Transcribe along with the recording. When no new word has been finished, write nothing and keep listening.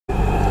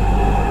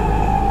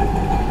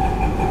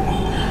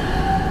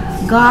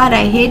god,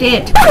 I hate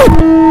it.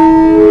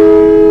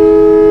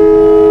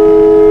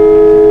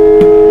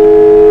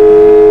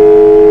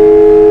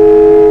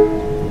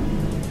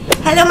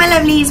 Hello my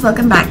lovelies,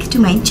 welcome back to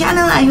my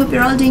channel. I hope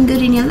you're all doing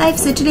good in your life.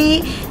 So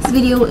today's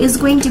video is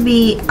going to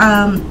be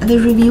the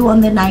review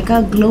on the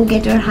Nykaa Glow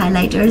Getter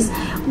Highlighters,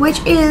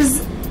 which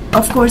is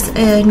of course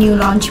a new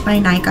launch by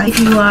Nykaa. If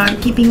you are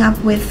keeping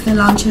up with the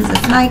launches of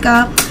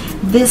Nykaa,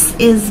 this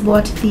is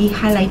what the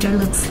highlighter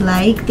looks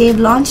like. They've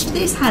launched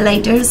these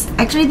highlighters.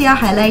 Actually, they are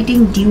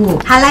highlighting duo.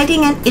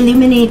 Highlighting and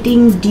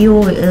illuminating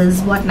duo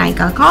is what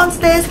Nykaa calls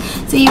this.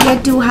 So you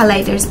get two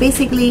highlighters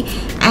basically,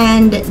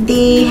 and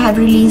they have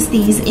released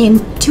these in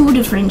two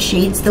different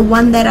shades. The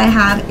one that I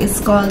have is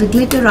called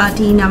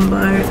Glitterati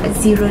number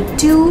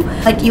 02,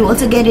 but you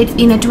also get it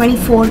in a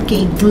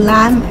 24K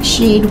glam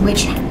shade,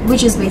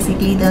 which is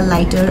basically the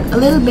lighter, a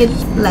little bit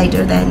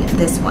lighter than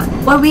this one.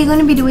 What we're going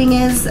to be doing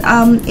is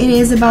it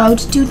is about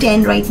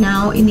 2:10 right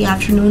now in the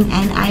afternoon,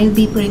 and I'll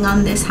be putting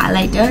on this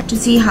highlighter to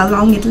see how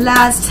long it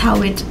lasts,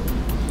 how it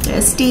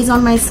stays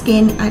on my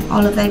skin, and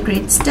all of that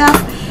great stuff.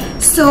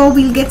 So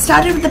we'll get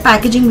started with the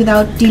packaging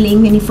without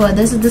delaying any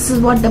further. So this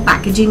is what the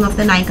packaging of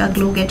the Nykaa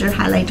Glow Getter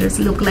highlighters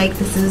look like.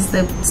 This is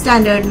the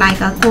standard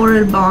Nykaa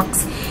coral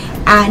box,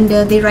 and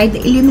they write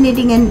the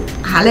illuminating and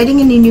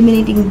highlighting and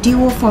illuminating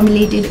duo,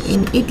 formulated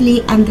in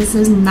Italy, and this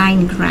is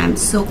 9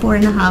 grams, so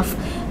 4.5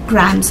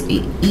 grams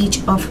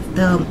each of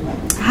the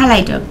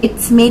highlighter.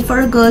 It's made for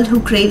a girl who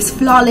craves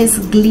flawless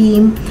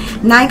gleam.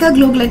 Nykaa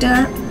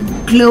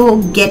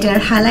Glow Getter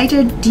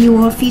Highlighter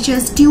Duo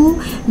features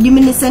two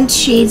luminescent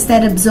shades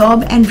that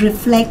absorb and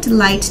reflect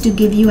light to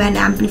give you an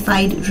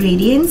amplified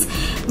radiance.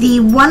 The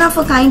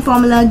one-of-a-kind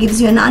formula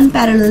gives you an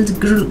unparalleled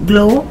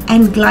glow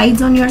and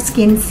glides on your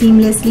skin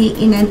seamlessly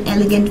in an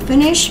elegant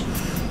finish.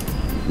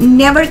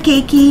 Never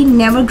cakey,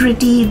 never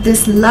gritty,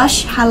 this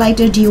lush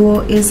highlighter duo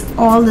is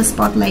all the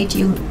spotlight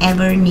you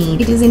ever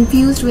need. It is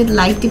infused with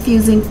light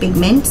diffusing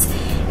pigments.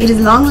 It is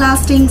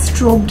long-lasting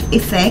strobed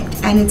effect,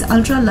 and it's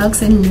ultra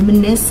luxe and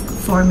luminous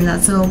formula.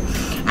 So,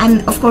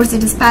 and of course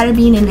it is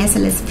paraben and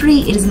SLS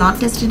free. It is not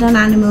tested on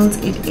animals.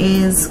 It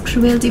is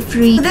cruelty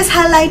free. So this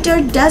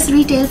highlighter does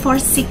retail for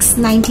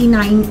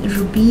 699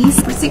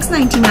 rupees. For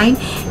 699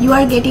 you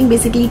are getting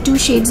basically 2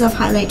 shades of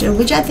highlighter,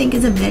 which I think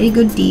is a very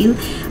good deal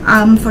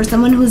for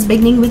someone who's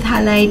beginning with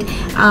highlight.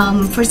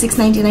 For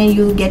 699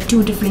 you get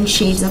 2 different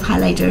shades of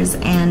highlighters,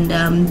 and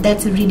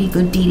that's a really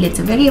good deal. It's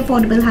a very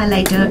affordable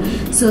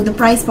highlighter, so the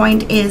price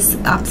point is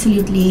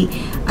absolutely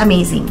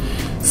amazing.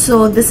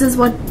 So this is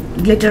what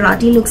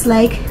Glitterati looks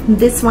like.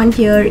 This one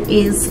here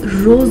is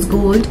rose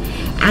gold,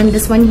 and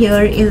this one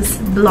here is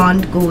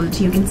blonde gold.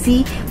 You can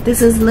see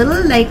this is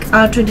little like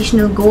a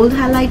traditional gold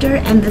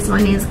highlighter, and this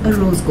one is a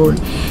rose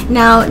gold.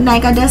 Now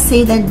Nykaa does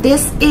say that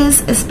this is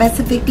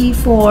specifically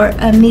for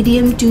a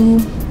medium to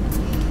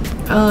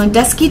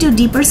dusky to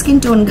deeper skin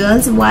tone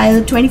girls,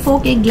 while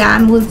 24K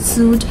glam will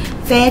suit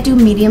fair to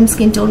medium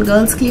skin tone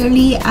girls.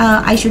 Clearly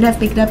I should have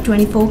picked up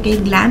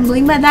 24K glam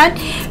going by that,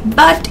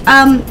 but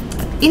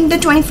in the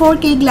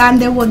 24K glam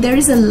there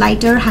is a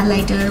lighter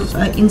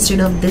highlighter instead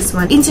of this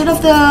one. Instead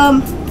of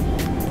the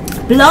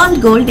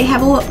blonde gold, they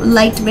have a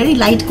very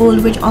light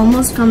gold, which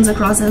almost comes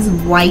across as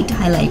white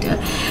highlighter,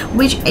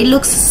 which it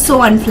looks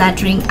so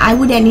unflattering. I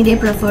would any day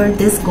prefer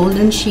this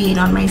golden shade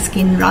on my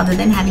skin rather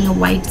than having a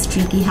white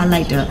streaky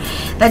highlighter.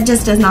 That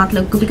just does not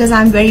look good, because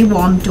I'm very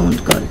warm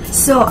toned girl.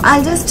 So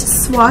I'll just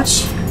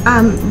swatch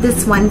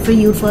this one for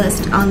you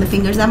first on the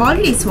fingers. I've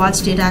already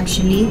swatched it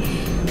actually.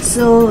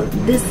 So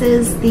this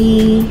is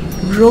the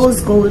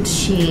rose gold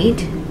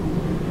shade.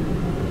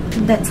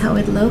 That's how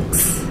it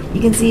looks.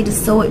 You can see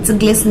it's a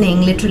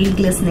glistening, literally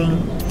glistening.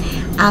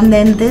 And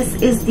then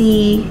this is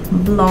the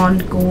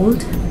blonde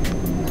gold,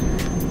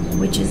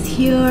 which is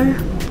here.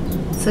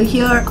 So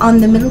here on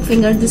the middle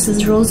finger, this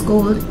is rose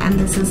gold and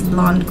this is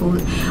blonde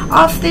gold.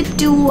 Of the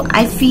two,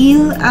 I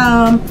feel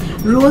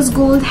rose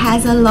gold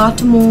has a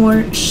lot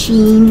more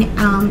sheen.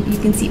 You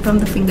can see from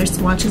the finger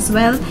swatch as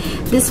well.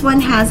 This one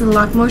has a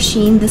lot more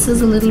sheen. This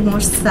is a little more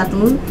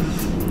subtle.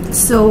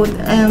 So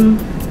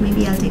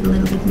maybe I'll take a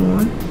little bit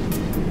more.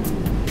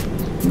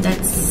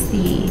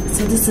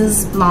 So this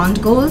is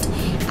blonde gold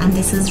and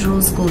this is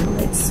rose gold.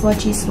 Let's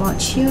swatch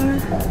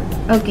here.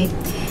 Okay,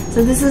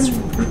 so this is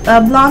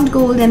blonde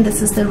gold and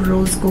this is the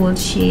rose gold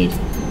shade.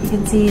 You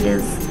can see it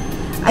is,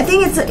 I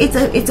think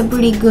it's a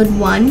pretty good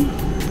one.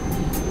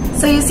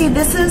 So you see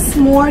this is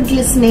more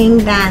glistening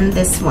than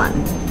this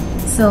one.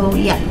 So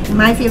yeah,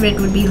 my favorite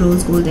would be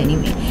rose gold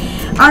anyway.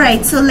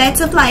 Alright, so let's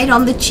apply it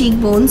on the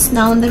cheekbones.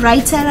 Now on the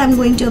right side I'm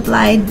going to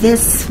apply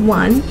this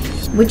one,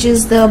 which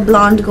is the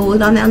blonde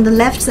gold. On the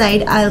left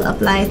side I'll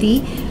apply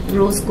the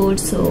rose gold.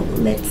 So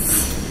let's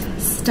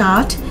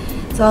start.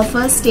 So I'll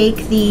first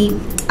take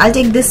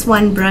this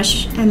one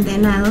brush, and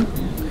then I'll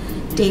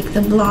take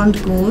the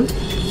blonde gold.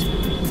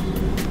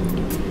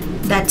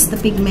 That's the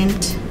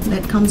pigment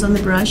that comes on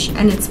the brush,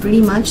 and it's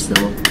pretty much so.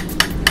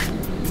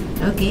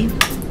 Okay,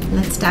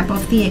 let's tap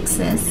off the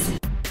excess.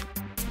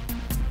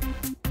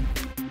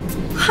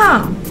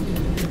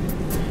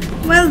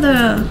 Well,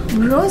 the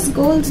rose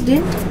gold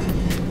didn't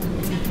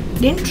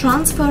didn't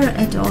transfer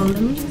at all.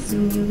 Let me just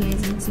zoom you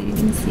guys in so you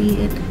can see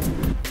it.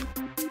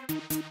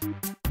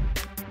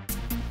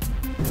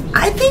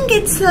 I think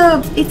it's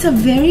a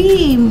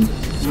very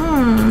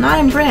not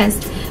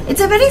impressed.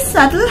 It's a very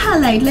subtle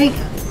highlight. Like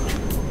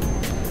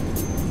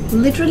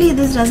literally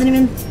this doesn't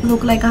even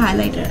look like a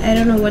highlighter. I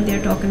don't know what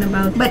they're talking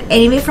about. But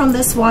anyway, from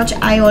this swatch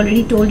I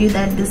already told you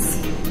that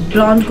this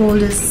blonde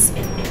gold is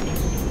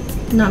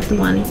not the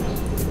one.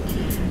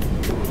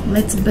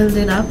 Let's build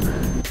it up.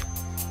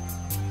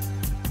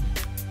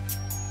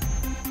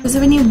 So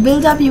when you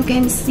build up you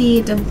can see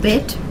it a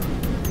bit.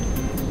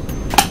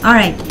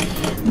 Alright,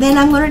 then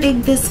I'm going to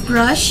take this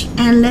brush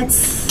and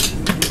let's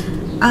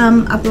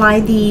apply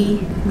the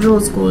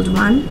rose gold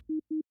one.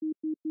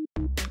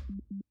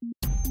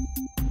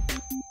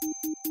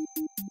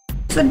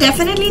 So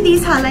definitely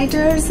these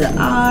highlighters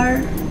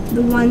are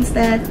the ones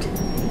that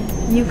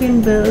you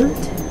can build.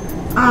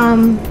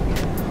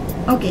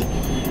 Okay,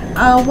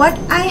 what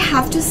I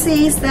have to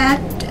say is that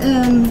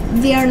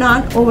they are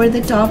not over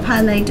the top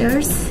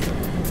highlighters.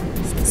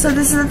 So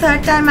this is the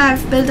third time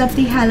I've built up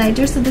the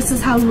highlighter. So this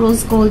is how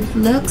rose gold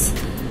looks.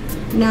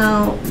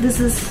 Now this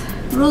is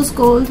rose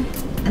gold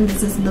and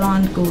this is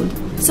blonde gold.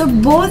 So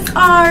both the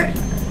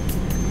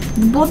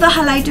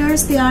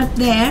highlighters, they are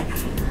there,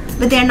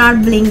 but they're not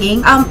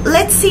blinging.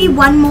 Let's see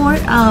one more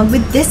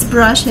with this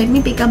brush. Let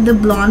me pick up the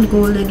blonde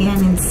gold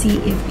again and see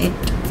if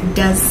it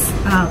does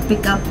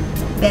pick up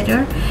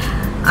better.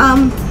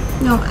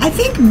 No, I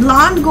think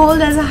blonde gold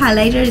as a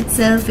highlighter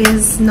itself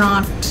is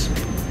not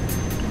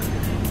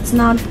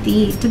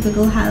the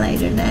typical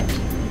highlighter that.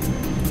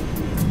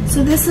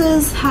 So this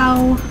is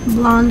how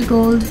blonde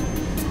gold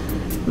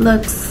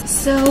looks.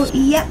 So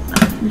yeah,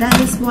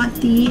 that is what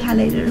the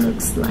highlighter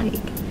looks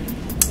like.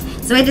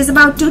 So it is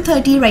about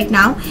 2:30 right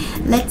now.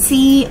 Let's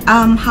see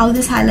how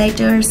this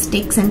highlighter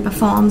sticks and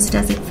performs.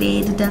 Does it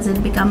fade? Does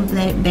it become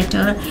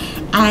better?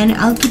 And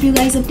I'll keep you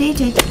guys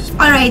updated.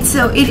 Alright,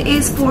 so it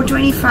is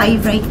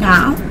 4:25 right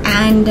now,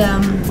 and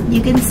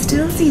you can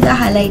still see the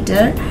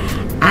highlighter.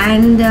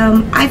 And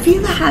I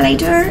feel the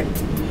highlighter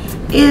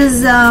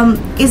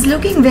is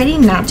looking very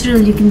natural.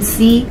 You can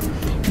see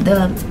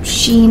the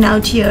sheen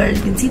out here,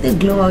 you can see the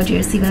glow out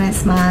here. See, when I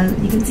smile,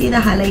 you can see the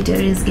highlighter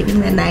is giving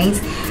the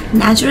nice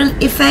natural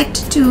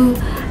effect to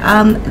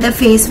the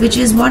face, which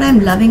is what I'm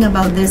loving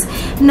about this.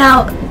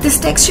 Now this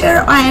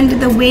texture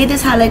and the way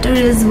this highlighter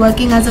is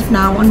working as of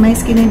now on my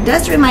skin, it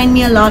does remind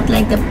me a lot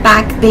like the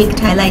pack baked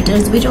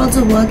highlighters, which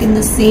also work in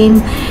the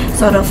same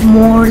sort of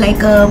more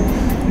like a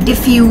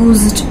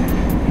diffused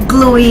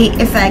glowy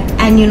effect,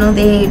 and you know,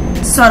 they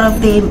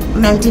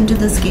melt into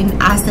the skin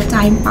as the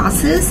time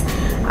passes.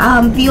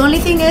 The only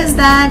thing is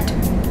that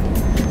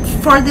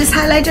for this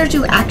highlighter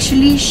to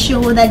actually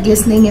show that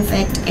glistening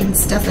effect and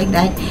stuff like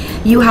that,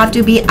 you have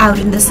to be out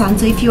in the sun.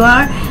 So if you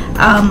are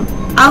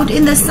out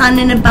in the sun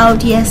and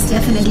about, yes,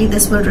 definitely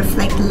this will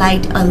reflect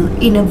light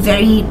in a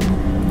very,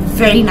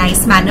 very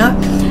nice manner.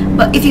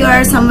 But if you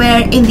are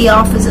somewhere in the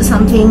office or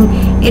something,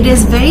 it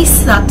is very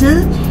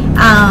subtle,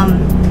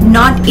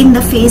 not in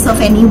the face of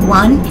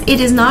anyone. It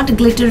is not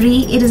glittery,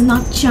 it is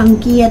not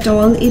chunky at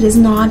all, it is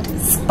not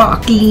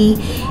sparkly,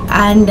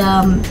 and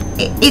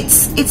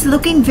it's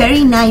looking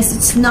very nice.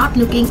 It's not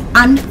looking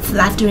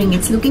unflattering,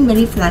 it's looking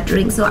very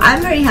flattering. So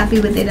I'm very happy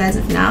with it as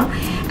of now.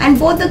 And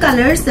both the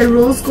colors, the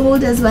rose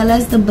gold as well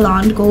as the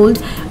blonde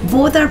gold,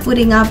 both are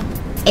putting up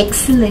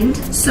excellent.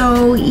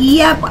 So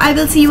yep, I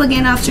will see you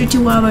again after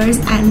 2 hours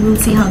and we'll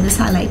see how this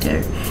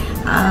highlighter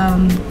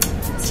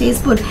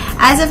stays put.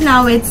 As of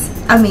now, it's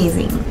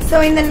amazing.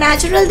 So in the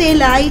natural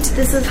daylight,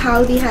 this is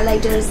how the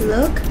highlighters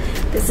look.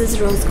 This is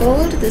rose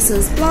gold, this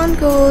is blonde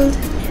gold.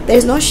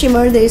 There's no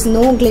shimmer, there's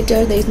no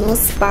glitter, there's no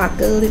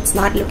sparkle. It's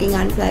not looking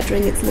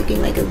unflattering, it's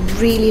looking like a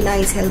really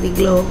nice healthy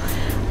glow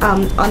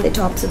on the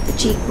tops of the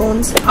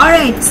cheekbones.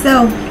 Alright,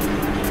 so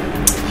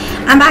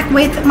I'm back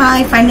with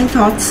my final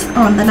thoughts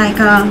on the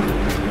Nykaa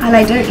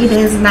highlighter. It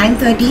is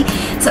 9:30,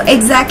 so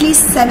exactly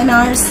 7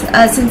 hours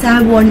since I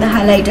have worn the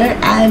highlighter,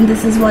 and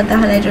this is what the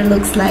highlighter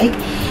looks like.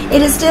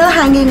 It is still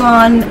hanging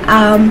on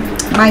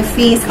my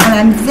face, and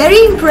I'm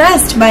very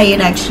impressed by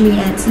it actually.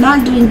 It's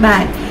not doing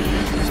bad.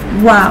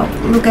 Wow,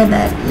 look at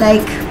that.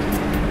 Like,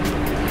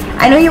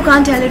 I know you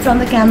can't tell it from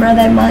the camera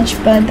that much,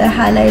 but the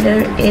highlighter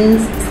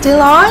is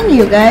still on,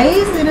 you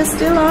guys. It is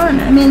still on.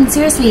 I mean,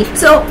 seriously.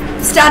 So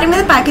starting with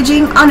the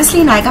packaging,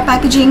 honestly, Nykaa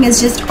packaging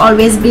has just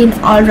always been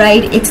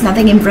alright. It's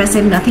nothing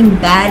impressive, nothing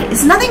bad.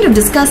 It's nothing to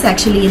discuss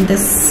actually in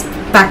this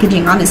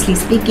packaging, honestly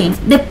speaking.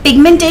 The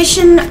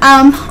pigmentation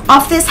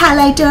of this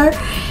highlighter,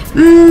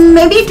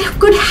 maybe it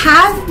could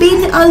have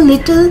been a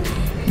little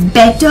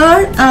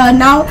better.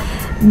 Now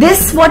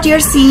this, what you're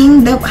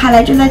seeing, the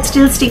highlighter that's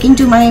still sticking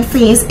to my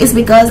face, is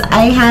because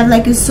I have,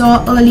 like you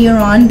saw earlier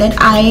on, that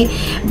I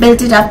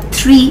built it up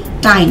 3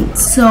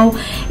 times. So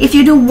if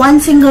you do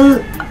one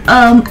single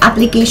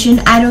application,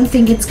 I don't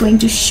think it's going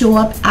to show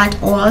up at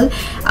all,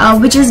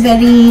 which is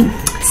very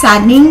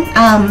saddening.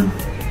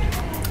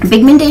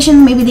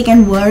 Pigmentation, maybe they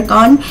can work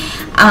on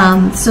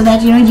so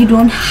that, you know, you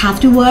don't have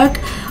to work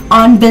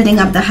on building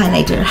up the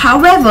highlighter.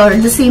 However,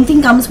 the same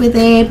thing comes with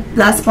a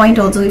plus point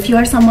also. If you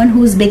are someone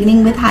who's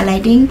beginning with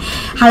highlighting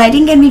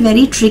can be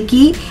very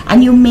tricky,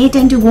 and you may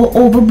tend to go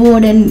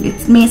overboard and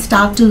it may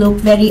start to look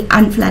very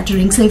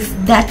unflattering. So if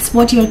that's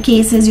what your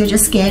case is, you're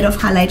just scared of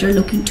highlighter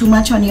looking too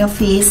much on your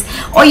face,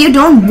 or you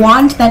don't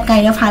want that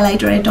kind of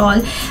highlighter at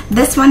all,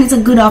 this one is a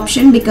good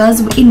option,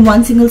 because in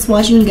one single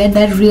swatch you'll get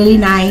that really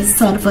nice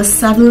sort of a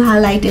subtle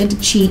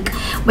highlighted cheek,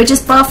 which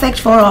is perfect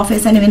for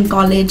office and even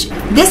college.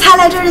 This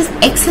highlighter is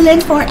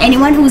excellent for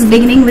anyone who's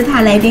beginning with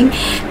highlighting,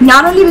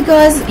 not only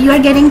because you are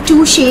getting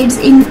 2 shades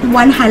in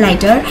one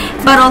highlighter,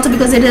 but also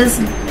because it is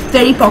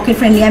very pocket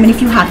friendly. I mean,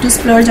 if you have to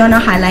splurge on a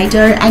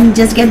highlighter and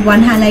just get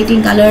one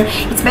highlighting color,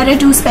 it's better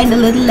to spend a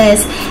little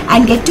less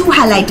and get 2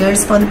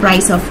 highlighters for the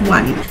price of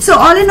 1. So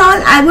all in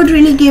all, I would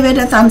really give it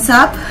a thumbs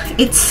up.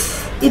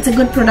 It's a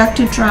good product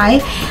to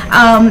try.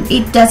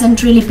 It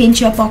doesn't really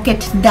pinch your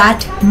pocket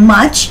that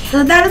much.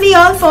 So that'll be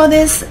all for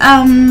this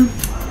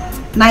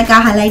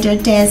Nykaa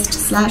highlighter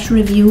test /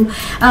 review.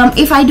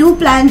 If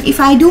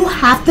I do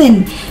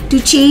happen to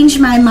change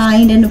my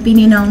mind and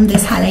opinion on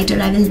this highlighter,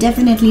 I will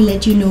definitely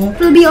let you know. It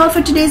will be all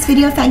for today's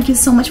video. Thank you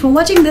so much for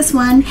watching this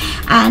one,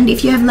 and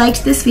if you have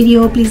liked this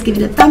video, please give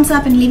it a thumbs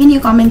up and leave in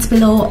your comments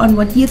below on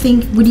what you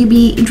think. Would you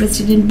be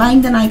interested in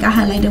buying the Nykaa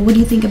highlighter? What do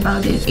you think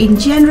about it in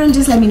general?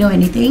 Just let me know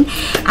anything.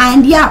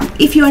 And yeah,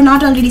 if you are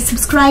not already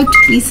subscribed,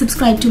 please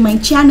subscribe to my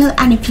channel,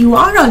 and if you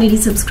are already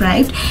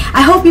subscribed,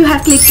 I hope you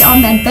have clicked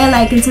on that bell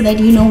icon so that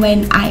you know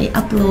when I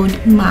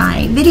upload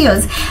my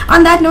videos.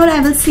 On that note,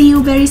 I will see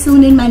you very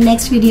soon in my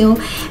next video,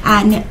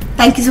 and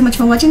thank you so much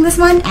for watching this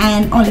one,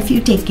 and all of you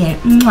take care.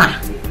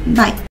 Mwah. Bye.